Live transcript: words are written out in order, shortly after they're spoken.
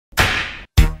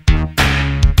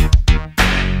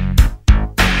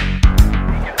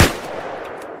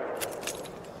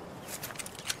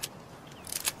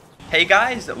Hey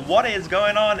guys, what is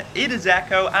going on? It is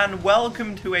Echo and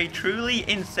welcome to a truly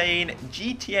insane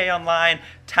GTA Online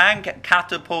tank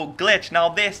catapult glitch. Now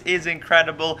this is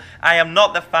incredible. I am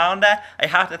not the founder. I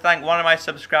have to thank one of my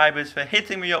subscribers for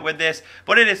hitting me up with this,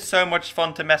 but it is so much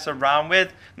fun to mess around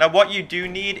with. Now what you do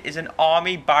need is an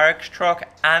army barracks truck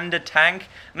and a tank.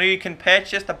 Now you can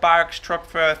purchase the barracks truck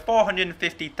for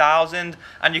 450,000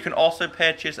 and you can also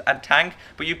purchase a tank,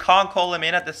 but you can't call them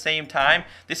in at the same time.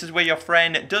 This is where your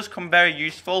friend does come very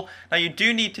useful. Now you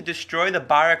do need to destroy the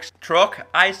barracks truck.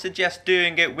 I suggest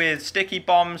doing it with sticky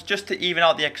bombs just to even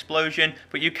out the explosion,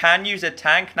 but you can use a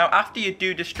tank. Now after you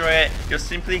do destroy it, you're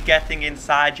simply getting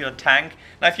inside your tank.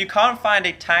 Now if you can't find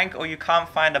a tank or you can't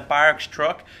find a barracks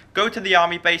truck, go to the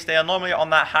army base. They are normally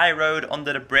on that high road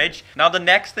under the bridge. Now the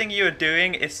next thing you are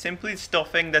doing is simply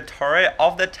stuffing the turret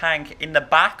of the tank in the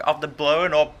back of the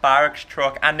blown up barracks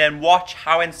truck, and then watch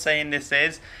how insane this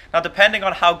is. Now depending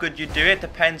on how good you do it,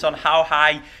 depends on how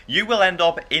high you will end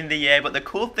up in the air. But the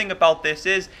cool thing about this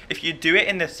is if you do it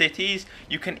in the cities,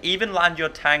 you can even land your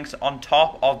tanks on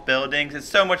top of buildings. It's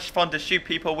so much fun to shoot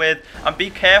people with, and be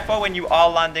careful when you are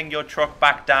landing your truck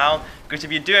back down, because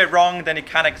if you do it wrong then it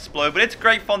can explode. But it's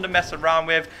great fun to mess around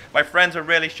with. My friends were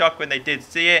really shocked when they did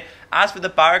see it. As for the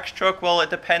barracks truck, well, it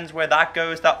depends where that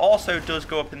goes. That also does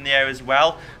go up in the air as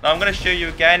well. Now I'm going to show you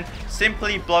again.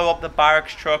 Simply blow up the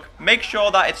barracks truck. Make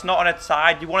sure that it's not on its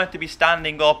side. You want it to be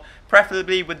standing up,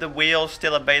 preferably with the wheels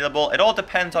still available. It all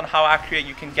depends on how accurate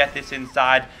you can get this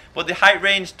inside. But the height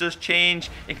range does change.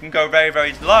 It can go very,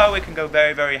 very low. It can go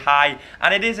very, very high.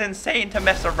 And it is insane to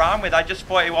mess around with. I just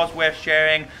thought it was worth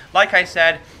sharing. Like I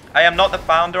said, I am not the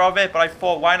founder of it, but I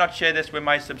thought why not share this with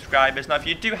my subscribers. Now if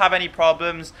you do have any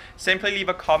problems, simply leave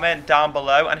a comment down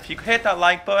below, and if you could hit that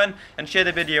like button and share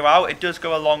the video out, it does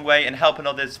go a long way in helping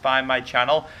others find my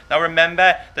channel. Now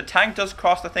remember, the tank does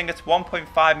cost, I think it's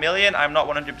 1.5 million, I'm not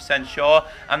 100% sure,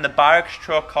 and the barracks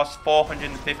truck costs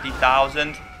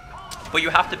 450,000. But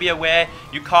you have to be aware,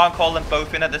 you can't call them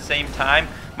both in at the same time.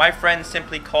 My friend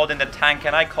simply called in the tank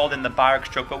and I called in the barracks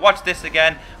truck. But watch this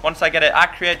again. Once I get it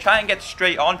accurate, try and get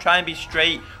straight on. Try and be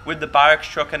straight with the barracks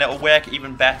truck and it'll work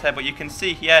even better. But you can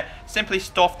see here, simply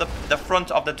stuff the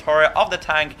front of the turret of the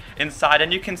tank inside.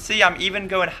 And you can see I'm even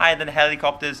going higher than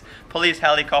helicopters, police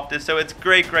helicopters. So it's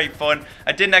great, great fun.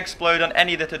 I didn't explode on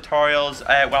any of the tutorials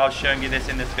while I was showing you this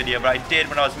in this video, but I did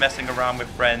when I was messing around with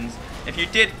friends. If you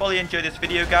did fully enjoy this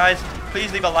video, guys,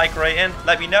 please leave a like rating.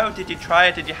 Let me know, did you try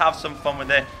it? Did you have some fun with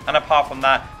it? And apart from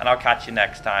that, and I'll catch you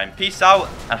next time. Peace out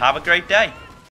and have a great day.